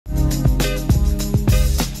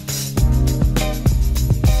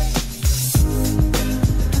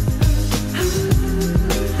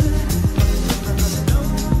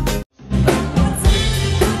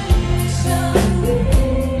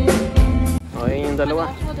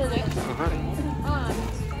dalawa.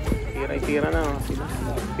 Tira-tira na sila.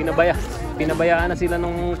 Pinabayaan na sila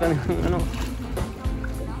nung ano.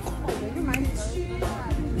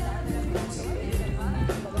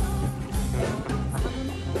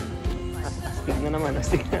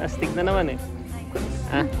 Astig na naman eh.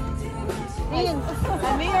 Ha? I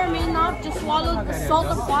may or may not just swallow the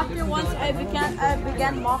salt of water once I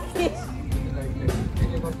began mocking.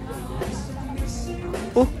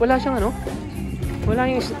 Oh, wala siyang ano?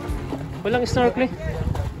 Walang snorkeling.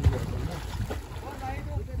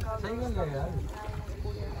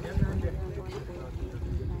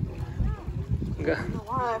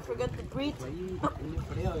 I forgot to breathe.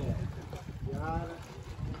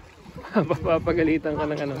 Papagalitan ka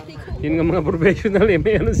ng ano. Yun nga mga professional eh.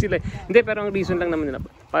 May ano sila. Hindi, pero ang reason lang naman nila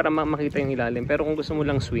para makita yung ilalim. Pero kung gusto mo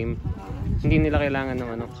lang swim, hindi nila kailangan ng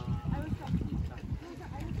ano.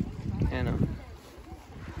 Ayan o.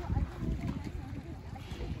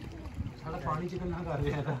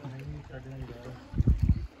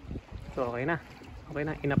 So okay na. Okay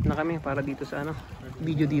na. Enough na kami para dito sa ano.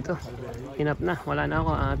 Video dito. Enough na. Wala na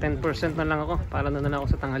ako. 10% na lang ako. Para na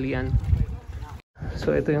ako sa tanghalian.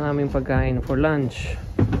 So ito yung aming pagkain for lunch.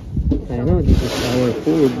 I know this is our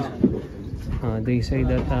food. They say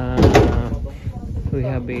that we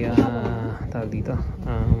have a tawag dito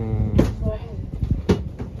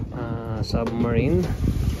submarine,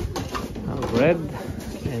 bread,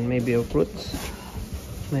 and maybe a fruits.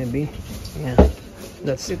 Maybe, yeah.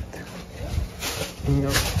 That's it.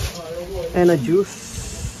 And a juice.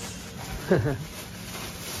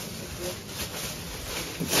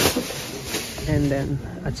 And then,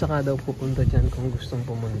 at saka daw pupunta dyan kung gustong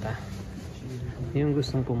pumunta. Yung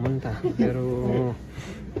gustong pumunta. Pero,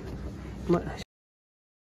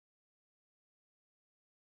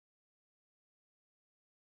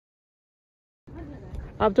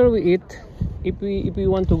 after we eat, if we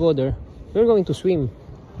want to go there, we're going to swim.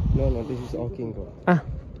 No, this is all Kingo. Ah,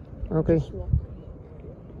 okay.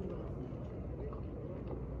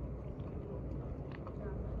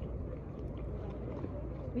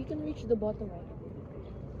 We can reach the bottom, right?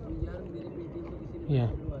 Yeah.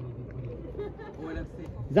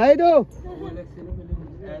 Zaido!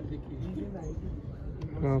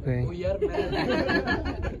 Okay.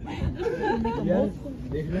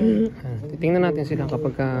 Titingnan natin sila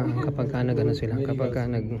kapag nag-ano sila, kapag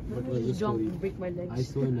nag Jump, break my legs. I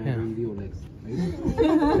saw in a video next.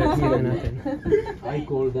 tingnan natin. I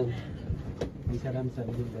called them. He said I'm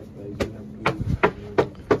sending that by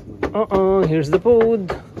Here's the food.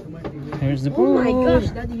 Here's the food. Oh my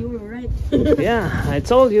gosh, Daddy, you were right. Yeah, I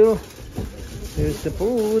told you. Here's the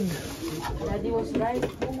food. Daddy was right.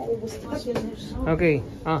 Okay.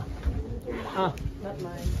 Not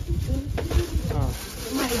mine. Oh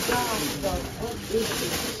my gosh, dog. What is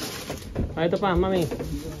this? Ito pa, mami.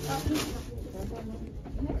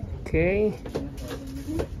 Okay.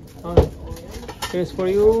 Here's for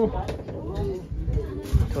you.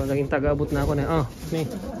 So, naging taga-abot na ako na. Me.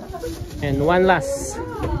 And one last.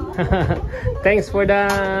 Thanks for the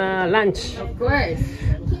lunch. Of course.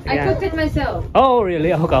 Yeah. I cooked it myself. Oh,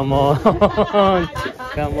 really? Oh, come on.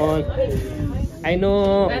 Come on. I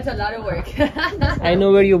know. That's a lot of work. I know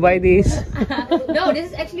where you buy this. No, this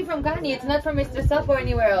is actually from Kani. It's not from Mr. Sup or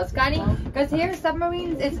anywhere else. Kani, because here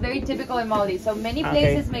submarines is very typical in Maldives. So many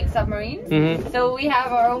places make submarines. So we have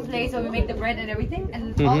our own place where we make the bread and everything.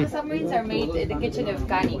 And all the submarines are made in the kitchen of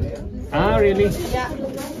Kani. Ah, really? Yeah.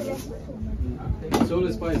 It's all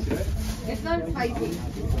spicy, right? It's not spicy.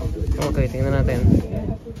 Okay, tingnan natin.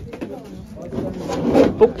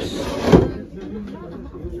 Oops.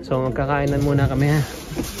 So magkakainan muna kami ha.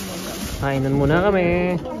 Kainan muna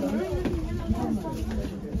kami.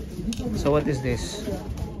 So what is this?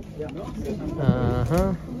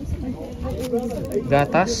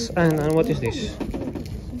 Gatas. And what is this?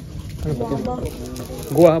 Ano ba ito?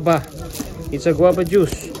 Guava. It's a guava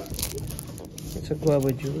juice. It's a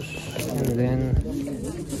guava juice. And then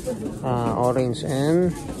orange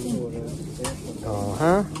and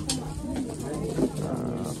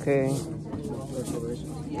okay.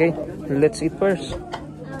 Okay, let's eat first.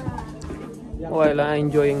 While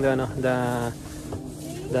enjoying the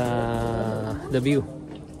view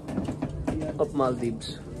of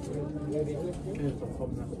Maldives.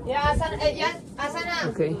 Yeah, Asana.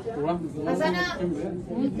 Okay. Asana.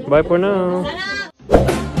 Bye for now. Asana.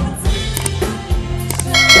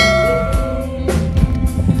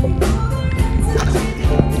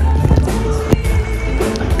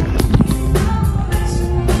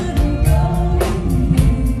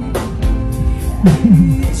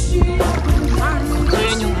 So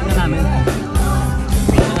yun yung ano namin.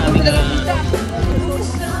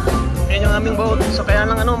 Yun yung aming boat. So kaya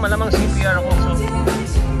lang ano, malamang CPR ako. So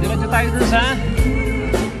diretso tayo dun sa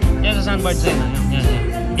yan sa sandbar sa yan.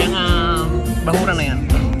 Yung bahura na yan.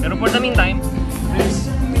 Pero for the meantime,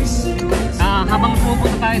 habang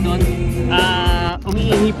pupunta tayo doon,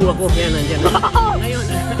 umiihi po ako. Yan, nandiyan. Ngayon,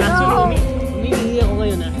 actually, umiihi ako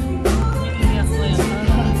ngayon. Umiihi ako ngayon.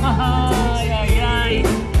 Ay.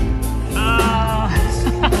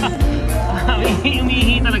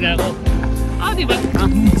 Umiihi talaga ako. Diba?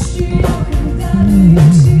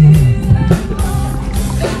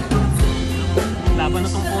 Laban na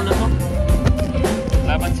tong phone na to.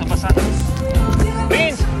 Laban sa basa.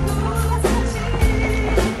 Prince!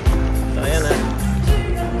 So ayan ha.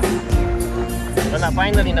 Wala,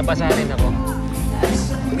 finally nabasa rin ako.